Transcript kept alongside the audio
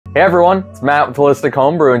Hey everyone, it's Matt with Holistic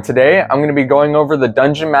Homebrew, and today I'm going to be going over the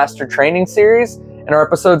Dungeon Master Training Series, and our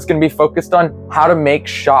episode's going to be focused on how to make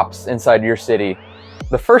shops inside your city.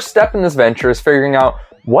 The first step in this venture is figuring out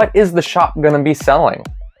what is the shop going to be selling.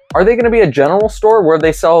 Are they going to be a general store where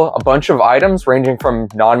they sell a bunch of items ranging from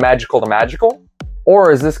non-magical to magical?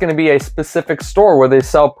 Or is this going to be a specific store where they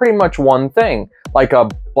sell pretty much one thing, like a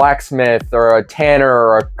blacksmith or a tanner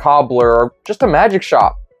or a cobbler or just a magic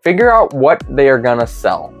shop? Figure out what they are going to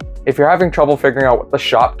sell. If you're having trouble figuring out what the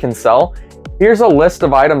shop can sell, here's a list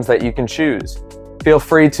of items that you can choose. Feel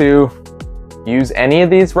free to use any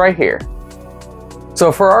of these right here.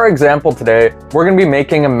 So for our example today, we're going to be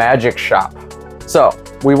making a magic shop. So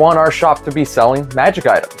we want our shop to be selling magic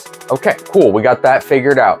items. Okay, cool, we got that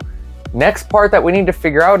figured out. Next part that we need to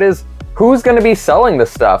figure out is who's going to be selling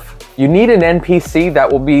this stuff. You need an NPC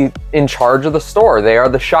that will be in charge of the store. They are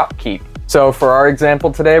the shopkeep. So for our example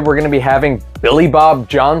today, we're going to be having Billy Bob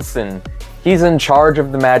Johnson. He's in charge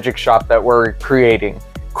of the magic shop that we're creating.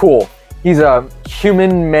 Cool. He's a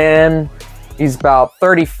human man. He's about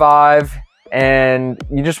 35, and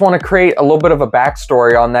you just want to create a little bit of a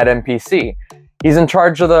backstory on that NPC. He's in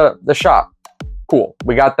charge of the shop. Cool.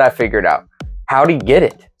 We got that figured out. How'd he get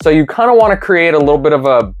it? So you kind of want to create a little bit of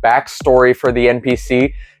a backstory for the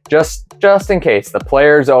NPC, just in case. The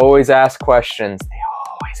players always ask questions.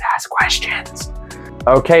 Ask questions.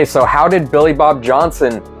 Okay, so how did Billy Bob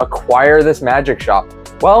Johnson acquire this magic shop?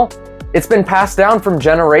 Well, it's been passed down from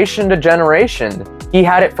generation to generation. He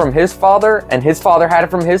had it from his father, and his father had it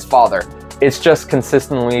from his father. It's just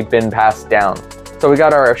consistently been passed down. So we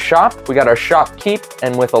got our shop, we got our shopkeep,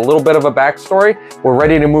 and with a little bit of a backstory, we're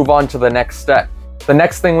ready to move on to the next step. The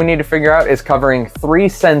next thing we need to figure out is covering 3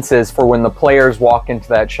 senses for when the players walk into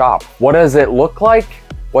that shop. What does it look like?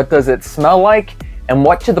 What does it smell like? And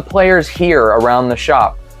what do the players hear around the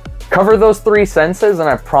shop? Cover those 3 senses and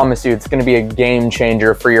I promise you it's going to be a game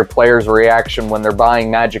changer for your players' reaction when they're buying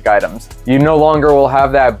magic items. You no longer will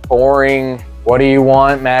have that boring, what do you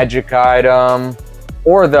want magic item?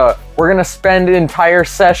 Or we're going to spend an entire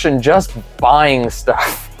session just buying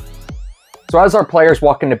stuff. So as our players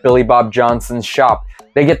walk into Billy Bob Johnson's shop,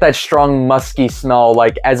 they get that strong musky smell,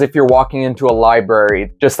 like as if you're walking into a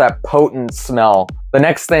library, just that potent smell. The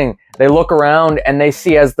next thing, they look around and they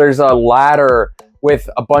see as there's a ladder with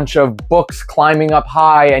a bunch of books climbing up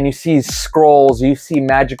high, and you see scrolls, you see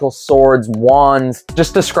magical swords, wands.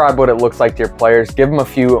 Just describe what it looks like to your players. Give them a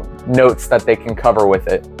few notes that they can cover with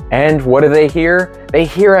it. And what do they hear? They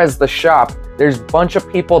hear as the shop, there's a bunch of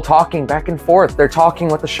people talking back and forth. They're talking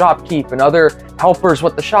with the shopkeep and other helpers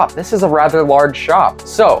with the shop. This is a rather large shop.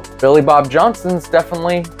 So Billy Bob Johnson's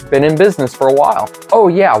definitely been in business for a while. Oh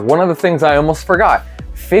yeah, one of the things I almost forgot.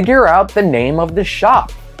 Figure out the name of the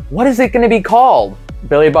shop. What is it going to be called?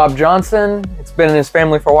 Billy Bob Johnson, it's been in his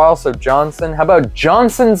family for a while, so Johnson. How about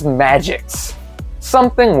Johnson's Magics?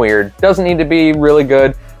 Something weird. Doesn't need to be really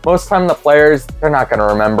good. Most of the time the players, they're not going to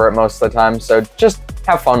remember it most of the time, so just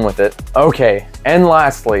have fun with it. Okay, and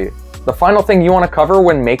lastly, the final thing you want to cover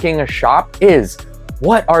when making a shop is,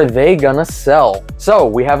 what are they gonna sell? So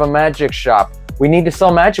we have a magic shop. We need to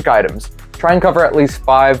sell magic items. Try and cover at least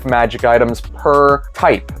 5 magic items per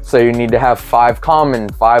type. So you need to have 5 common,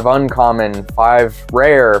 5 uncommon, 5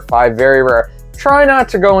 rare, 5 very rare. Try not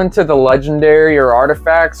to go into the legendary or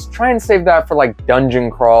artifacts. Try and save that for like dungeon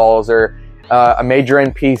crawls or a major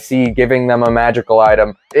NPC giving them a magical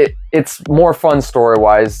item. It's more fun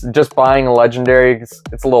story-wise. Just buying a legendary,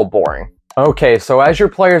 it's a little boring. Okay, so as your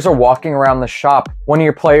players are walking around the shop, one of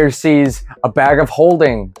your players sees a bag of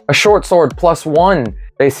holding, a short sword +1.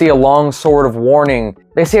 They see a long sword of warning.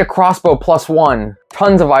 They see a crossbow +1.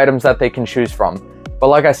 Tons of items that they can choose from. But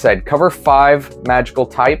like I said, cover 5 magical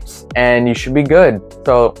types and you should be good.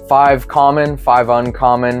 So 5 common, 5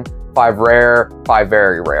 uncommon, 5 rare, 5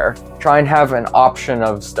 very rare. Try and have an option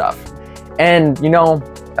of stuff. And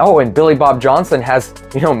and Billy Bob Johnson has,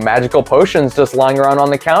 magical potions just lying around on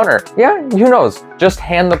the counter. Yeah, who knows? Just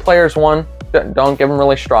hand the players one. Don't give them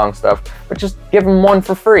really strong stuff, but just give them one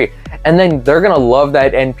for free. And then they're gonna love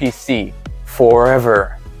that NPC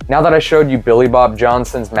forever. Now that I showed you Billy Bob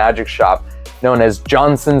Johnson's magic shop, known as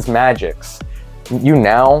Johnson's Magics, you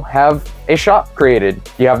now have a shop created.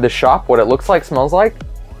 You have the shop, what it looks like, smells like,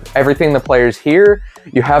 everything the players hear.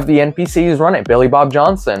 You have the NPCs run it, Billy Bob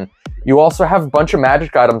Johnson. You also have a bunch of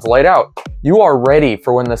magic items laid out. You are ready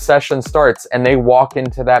for when the session starts and they walk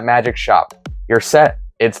into that magic shop. You're set.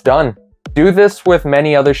 It's done. Do this with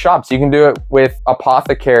many other shops. You can do it with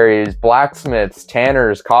apothecaries, blacksmiths,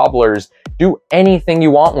 tanners, cobblers. Do anything you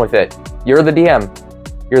want with it. You're the DM.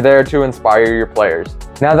 You're there to inspire your players.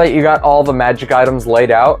 Now that you got all the magic items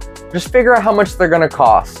laid out, just figure out how much they're gonna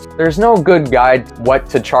cost. There's no good guide what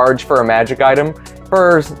to charge for a magic item.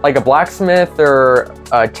 For like a blacksmith or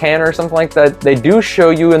a tanner or something like that, they do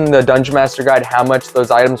show you in the Dungeon Master Guide how much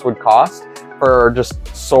those items would cost for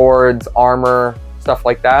just swords, armor, stuff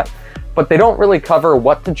like that. But they don't really cover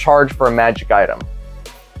what to charge for a magic item.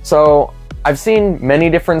 So I've seen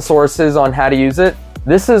many different sources on how to use it.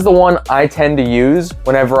 This is the one I tend to use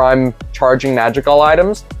whenever I'm charging magical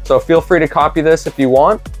items. So feel free to copy this if you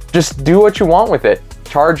want. Just do what you want with it.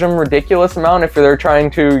 Charge them a ridiculous amount if they're trying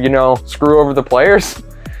to, you know, screw over the players.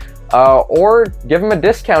 Or give them a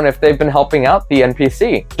discount if they've been helping out the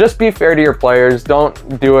NPC. Just be fair to your players.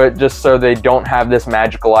 Don't do it just so they don't have this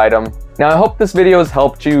magical item. Now, I hope this video has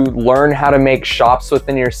helped you learn how to make shops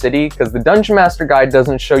within your city, because the Dungeon Master Guide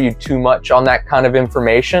doesn't show you too much on that kind of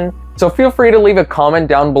information. So feel free to leave a comment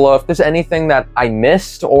down below if there's anything that I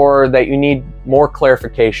missed or that you need more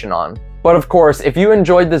clarification on. But of course, if you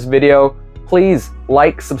enjoyed this video, please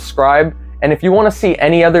like, subscribe, and if you want to see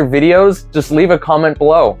any other videos, just leave a comment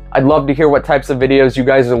below. I'd love to hear what types of videos you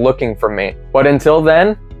guys are looking from me. But until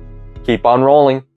then, keep on rolling.